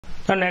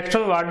Next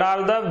one, what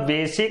are the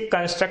basic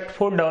construct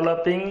for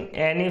developing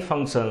any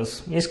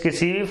functions. इस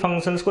किसी भी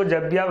functions को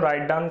जब भी आप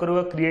राइट डाउन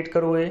करोगे, क्रिएट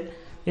करोगे,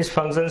 इस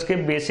फंक्शंस के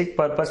बेसिक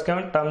पर्पस क्या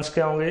होंगे, टर्म्स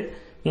क्या होंगे।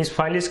 इस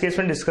फाइनली इस केस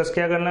में डिस्कस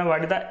क्या करना है,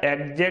 what is the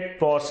exact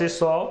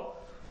process of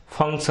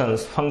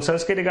functions.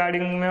 Functions के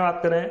रिगार्डिंग में बात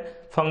करें,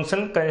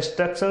 function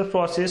construction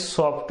process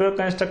software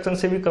construction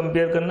से भी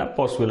कंपेयर करना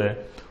पॉसिबल है।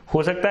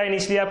 हो सकता है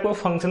इनिशियली आपको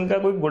फंक्शन का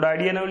कोई गुड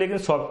आइडिया ना हो, लेकिन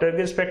सॉफ्टवेयर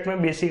के रिस्पेक्ट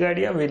में बेसिक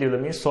आइडिया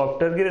अवेलेबल है।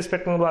 सॉफ्टवेयर के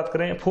रिस्पेक्ट में बात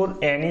करें, फॉर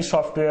एनी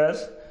सॉफ्टवेयर,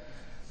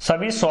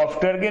 सभी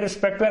सॉफ्टवेयर के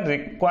रिस्पेक्ट में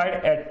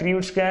रिक्वायर्ड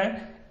एट्रीब्यूट्स क्या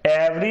है,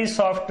 every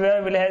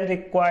software will have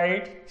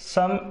required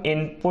some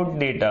input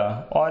data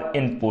और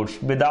इनपुट्स।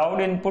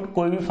 विदाउट इनपुट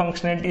कोई भी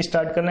फंक्शनैलिटी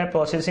स्टार्ट करना है,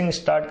 प्रोसेसिंग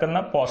स्टार्ट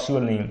करना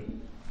पॉसिबल नहीं।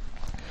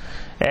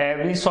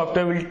 Every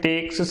software will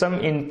take some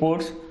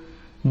inputs.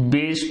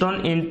 Based on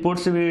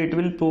inputs, it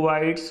will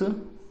provides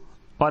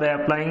or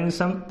applying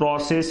some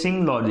processing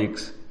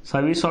logics.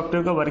 सभी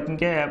software का working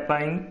क्या है,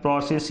 applying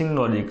processing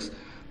logics.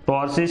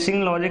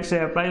 Processing logics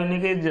apply होने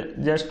के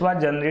जस्ट बाद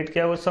जनरेट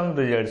क्या हो, सम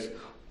रिजल्ट्स।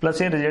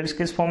 प्लस ये रिजल्ट्स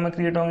किस फॉर्म में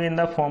क्रिएट होंगे, in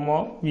the form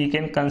of, we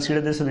can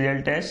consider this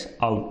result as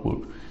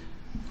output.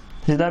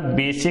 This is the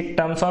basic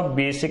terms of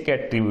basic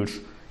attributes.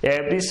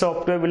 Every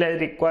software will have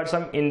required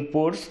some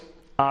inputs.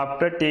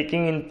 After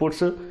taking inputs,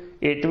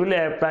 it will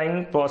applying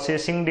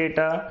processing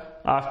data.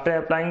 After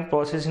applying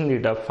processing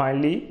data,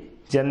 finally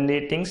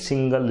generating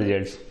single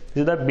results.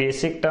 These are the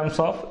basic terms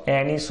of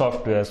any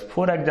software.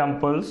 For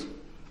examples,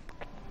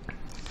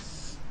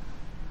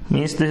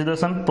 means this is the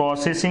some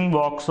processing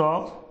box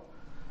of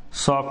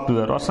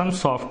software or some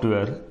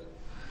software.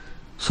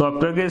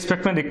 Software के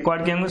respect में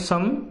required क्या होंगे,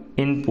 some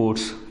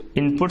inputs.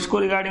 Inputs को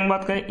regarding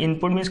बात करें,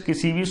 input means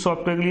किसी भी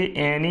software के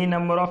लिए any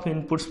number of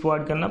inputs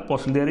provide करना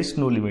possible, there is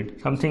no limit.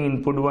 Something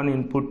input 1,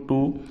 input 2,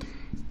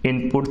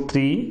 input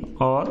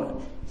 3 और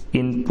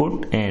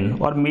इनपुट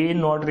n, और may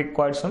not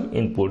required some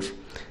inputs.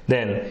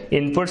 Then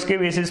inputs के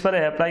बेसिस पर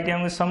अप्लाई क्या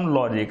होंगे, सम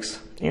लॉजिक्स।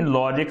 इन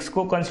लॉजिक्स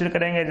को कंसीडर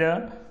करेंगे as a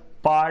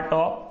part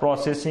of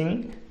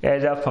processing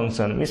as a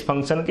function. इस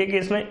function के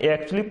केस में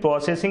एक्चुअली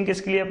प्रोसेसिंग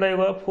किसके लिए अप्लाई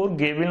होगा, for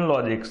given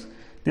logics.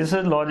 This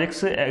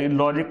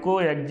logic को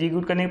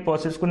एग्जीक्यूट करने की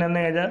प्रोसेस को नाम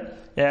है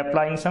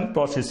अप्लाइंग सम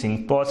प्रोसेसिंग।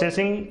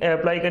 प्रोसेसिंग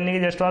अप्लाई करने के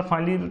जस्ट बाद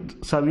फाइनली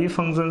सभी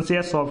फंक्शन से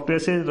या सॉफ्टवेयर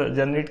से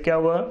जनरेट क्या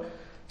होगा,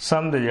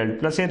 सम रिजल्ट।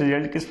 प्लस ये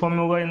रिजल्ट किस फॉर्म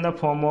में होगा, in the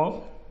form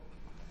of,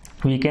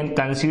 we can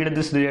consider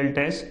this result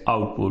as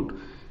output.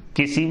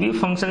 किसी भी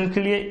फंक्शन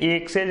के लिए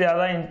एक से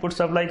ज्यादा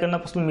इनपुट्स अप्लाई करना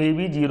पसंद, मे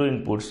बी 0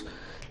 इनपुट्स,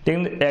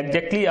 लेकिन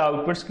एग्जैक्टली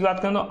आउटपुट्स की बात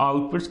करें तो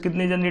आउटपुट्स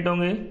कितने जनरेट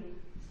होंगे,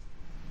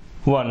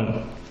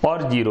 1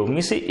 और 0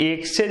 में से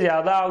एक से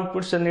ज्यादा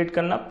आउटपुट जनरेट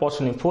करना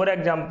पॉसिबल नहीं। For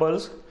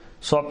examples,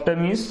 software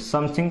means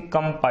something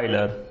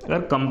compiler. अगर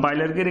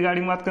कंपाइलर की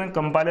रिगार्डिंग बात करें,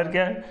 कंपाइलर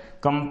क्या है,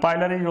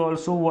 compiler is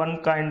also one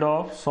kind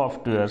of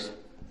software.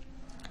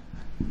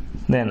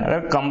 Then अगर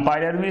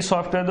कंपाइलर भी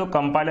सॉफ्टवेयर, तो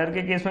कंपाइलर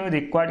के केस में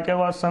रिक्वायर्ड क्या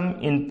हुआ, सम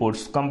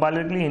इनपुट्स।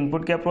 कंपाइलर के लिए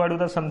इनपुट क्या प्रोवाइड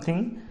होता है,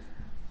 समथिंग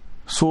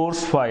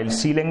सोर्स फाइल।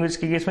 सी लैंग्वेज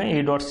के केस में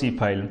a.c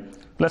file.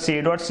 Plus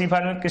a.c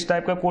file में किस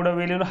टाइप का code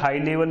available, high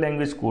level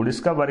language code.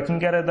 इसका वर्किंग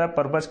क्या रहता है,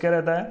 पर्पस क्या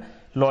रहता है,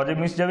 लॉजिक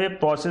मीन्स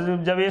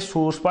जब ये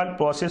सोर्स फाइल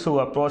प्रोसेस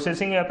होगा,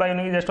 प्रोसेसिंग अप्लाई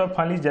होने की जस्ट और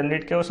फाइनली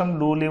जनरेट क्या हो, सम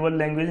low level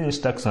language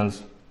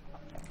instructions.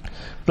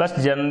 Plus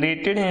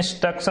generated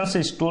instructions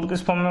store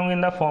किस फॉर्म में होंगे,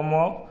 in the form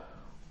of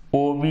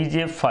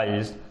obj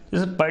files.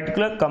 इस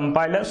पर्टिकुलर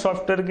कंपाइलर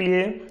सॉफ्टवेयर के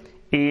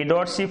लिए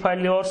a.c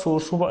फाइल और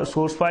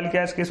सोर्स फाइल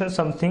क्या है, इस केस में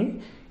something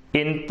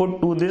input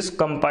to this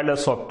compiler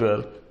software.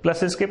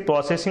 Plus इसके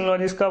प्रोसेसिंग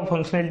लॉजिक का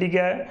फंक्शनलिटी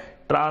क्या है,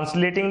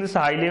 translating this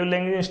high level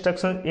language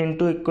instruction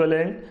into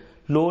equivalent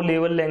low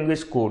level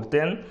language code.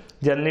 Then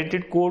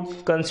generated code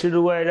consider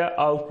हुआ as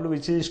output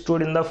which is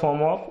stored in the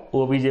form of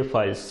obj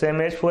files.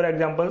 Same as for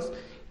examples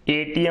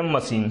ATM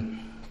machine.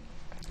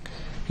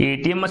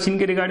 ATM machine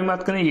के regarding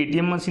बात करें,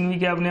 ATM machine भी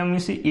क्या अपने हम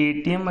इसे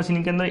ATM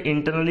machine के अंदर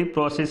इंटरनली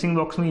प्रोसेसिंग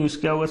बॉक्स में यूज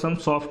किया हुआ सम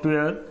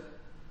सॉफ्टवेयर।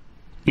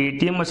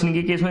 एटीएम मशीन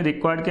के केस में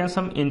रिक्वायर्ड क्या,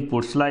 सम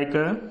इनपुट्स लाइक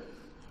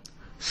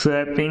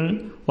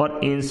स्वैपिंग और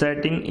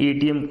inserting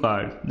ATM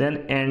card, then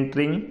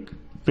entering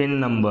pin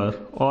number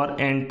और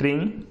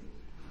एंटरिंग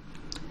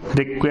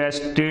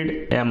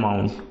रिक्वेस्टेड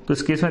अमाउंट। तो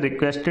इस केस में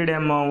रिक्वेस्टेड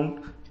अमाउंट,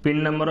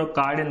 पिन नंबर और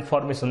कार्ड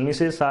इन्फॉर्मेशन में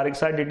से सारे के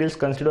सारे डिटेल्स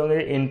कंसिडर होंगे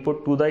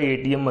input to the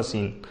ATM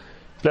machine.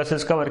 Plus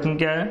इसका वर्किंग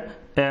क्या है,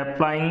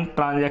 applying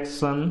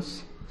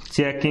transactions,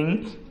 checking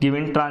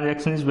given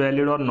transaction is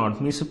valid और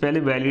नॉट। मीन्स पहले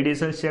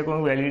वैलिडेशन चेक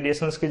होंगे,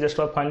 वैलिडेशन के जस्ट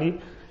और फाइनली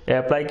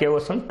अप्लाई किया हुआ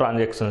सम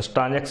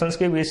ट्रांजैक्शंस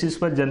के बेसिस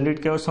पर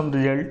जनरेट किया हुआ सम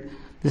result.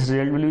 This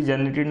result will be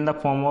generated in the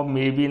form of,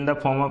 may be in the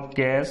form of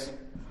cash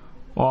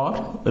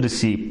और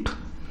receipt,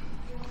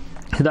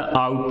 the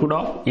output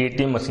of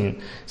ATM machine.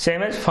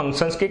 Same as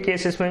functions के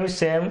cases में भी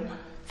सेम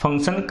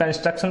फंक्शन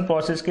कंस्ट्रक्शन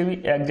प्रोसेस के भी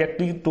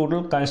exactly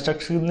total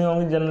construct कितने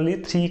होंगे, generally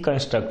 3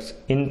 constructs.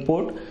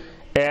 Input,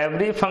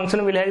 every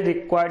function will have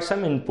required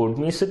some input,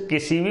 means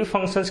किसी भी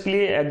फंक्शंस के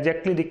लिए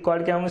एग्जैक्टली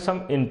रिक्वायर्ड क्या होंगे, सम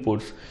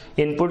इनपुट्स।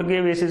 इनपुट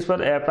के बेसिस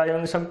पर अप्लाई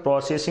होंगे सम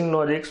processing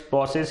logics.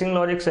 Processing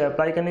logics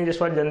apply करने के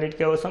जिस बार जनरेट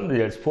किया होगा सम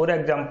रिजल्ट्स। फॉर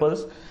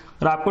एग्जांपल्स,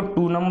 अगर आपको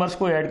 2 नंबर्स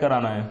को ऐड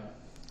कराना है,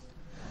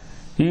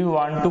 we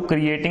want to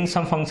creating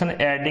some function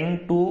adding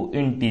two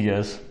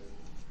integers,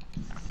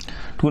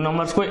 two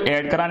numbers को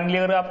ऐड कराने के लिए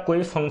अगर आप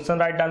कोई फंक्शन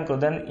राइट डाउन करो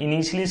देन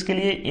इनिशियली इसके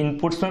लिए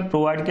इनपुट्स में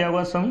प्रोवाइड किया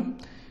होगा सम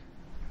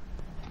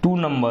टू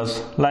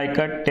नंबर्स लाइक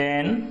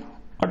 10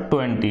 और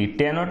 20।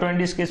 10 और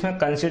 20 इस केस में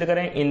कंसीडर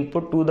करें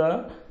input to the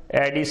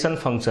addition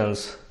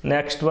functions.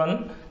 Next one,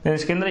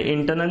 इसके अंदर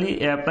इंटरनली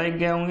अप्लाई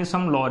किया होंगे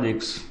सम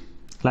logics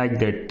like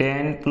that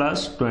 10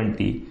 +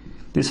 20।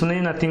 This one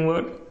is nothing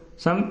but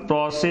some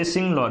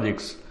processing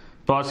logics.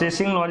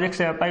 Processing logic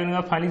से अप्लाई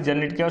होगा, फाइनली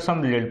जनरेट किया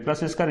सम रिजल्ट,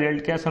 प्लस इसका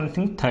रिजल्ट क्या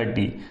समथिंग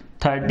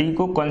 30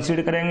 को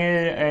कंसीडर करेंगे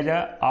as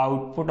a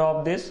output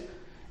of this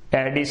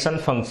addition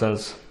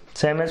functions.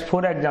 Same as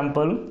for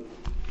example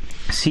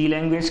C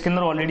language के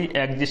अंदर already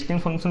existing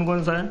function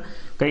कौन सा है,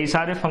 कई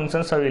सारे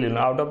functions available,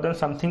 out of them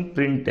something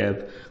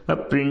printf।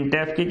 अब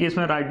printf के केस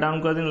में राइट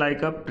डाउन कर दें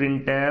like a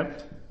printf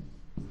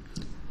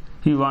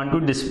we want to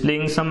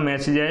displaying some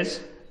messages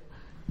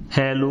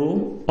hello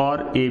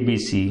और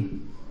abc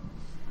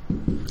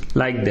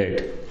लाइक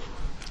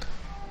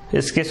दैट।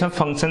 इस केस में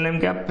फंक्शन नेम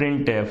क्या,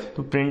 printf।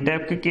 तो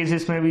printf के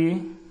केसेस में भी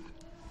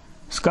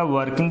इसका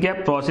वर्किंग क्या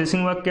है,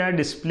 प्रोसेसिंग वर्क क्या है,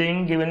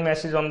 displaying given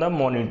message on the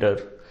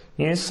monitor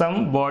in some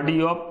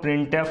body of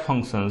printf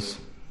functions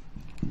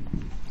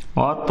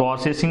और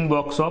processing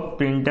box of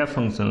printf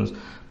functions.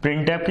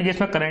 printf के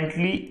केस में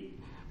करेंटली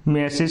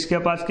मैसेज के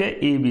पास क्या है,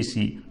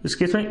 abc। इस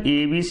केस में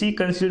abc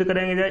कंसीडर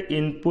करेंगे जाए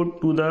input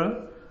to the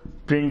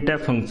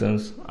printf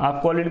functions.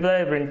 आपको ऑलरेडी पता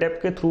है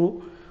printf के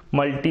थ्रू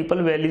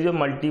मल्टीपल वैल्यूज और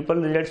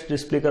मल्टीपल रिजल्ट्स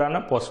डिस्प्ले कराना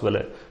पॉसिबल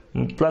है,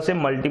 प्लस ये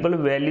मल्टीपल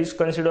वैल्यूज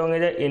कंसीडर होंगे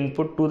जाए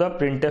input to the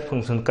printf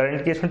function.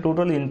 Current case में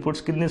टोटल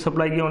इनपुट्स कितने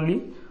सप्लाई किए,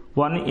 only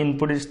one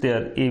input is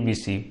there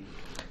abc।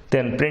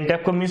 Then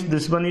printf को means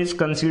this one is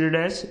considered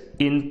as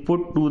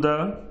input to the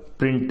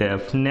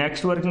printf।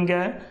 Next working क्या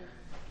है,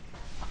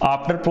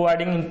 after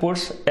providing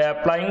inputs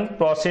applying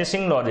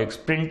processing logics.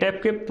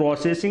 printf के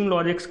processing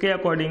logics के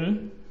according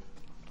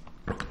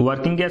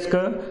working क्या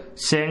इसका,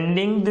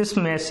 sending this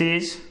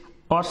message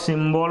और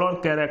symbol और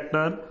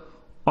character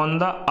on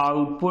the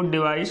output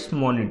device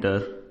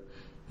monitor.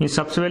 ये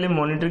सबसे पहले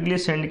मॉनिटर के लिए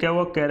सेंड किया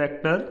हुआ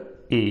character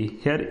a,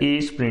 here a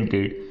is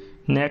printed.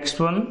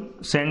 Next one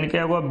send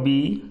किया हुआ b,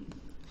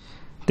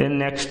 then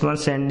next one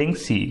sending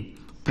c।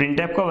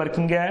 printf का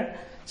वर्किंग क्या है,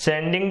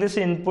 sending this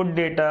input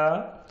data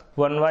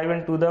one by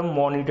one two the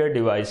monitor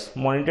device.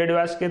 Monitor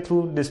device के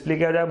through display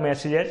किया जाए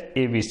message as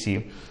abc।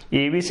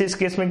 abc इस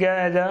case में क्या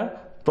है, as a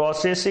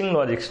processing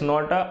logics,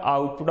 not a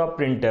output of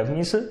printf।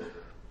 Means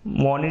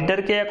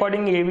monitor के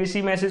according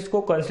abc message को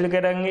consider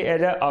करेंगे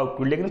एज अ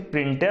आउटपुट, लेकिन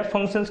printf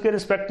फंक्शंस के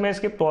रिस्पेक्ट में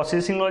इसके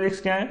प्रोसेसिंग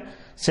लॉजिक्स क्या है,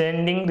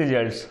 sending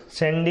results,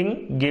 sending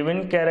given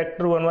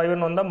character one by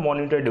one on the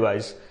monitor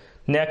device.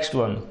 Next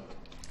one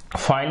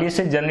finally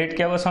से जनरेट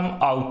किया हुआ सम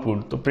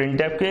आउटपुट। तो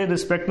printf के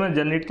रिस्पेक्ट में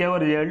जनरेट किया हुआ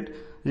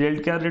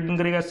रिजल्ट क्या रिटर्न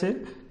करेगा, इससे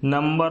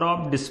number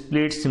of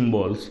displayed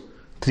symbols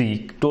 3।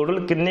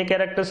 Total कितने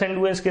कैरेक्टर सेंड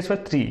हुए इस केस में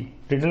 3,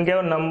 रिटर्न किया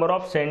हुआ number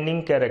of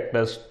sending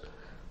characters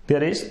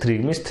there is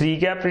 3। Means 3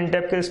 क्या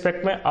printf के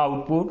रिस्पेक्ट में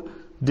output,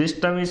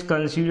 this term is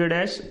considered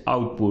as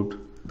output,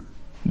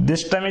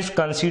 this term is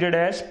considered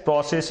as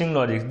processing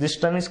logic,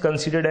 this term is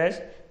considered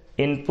as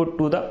input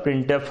to the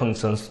printf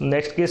functions.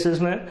 Next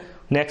cases में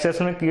next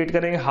session में create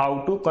करेंगे how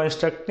to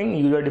constructing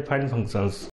user defined functions.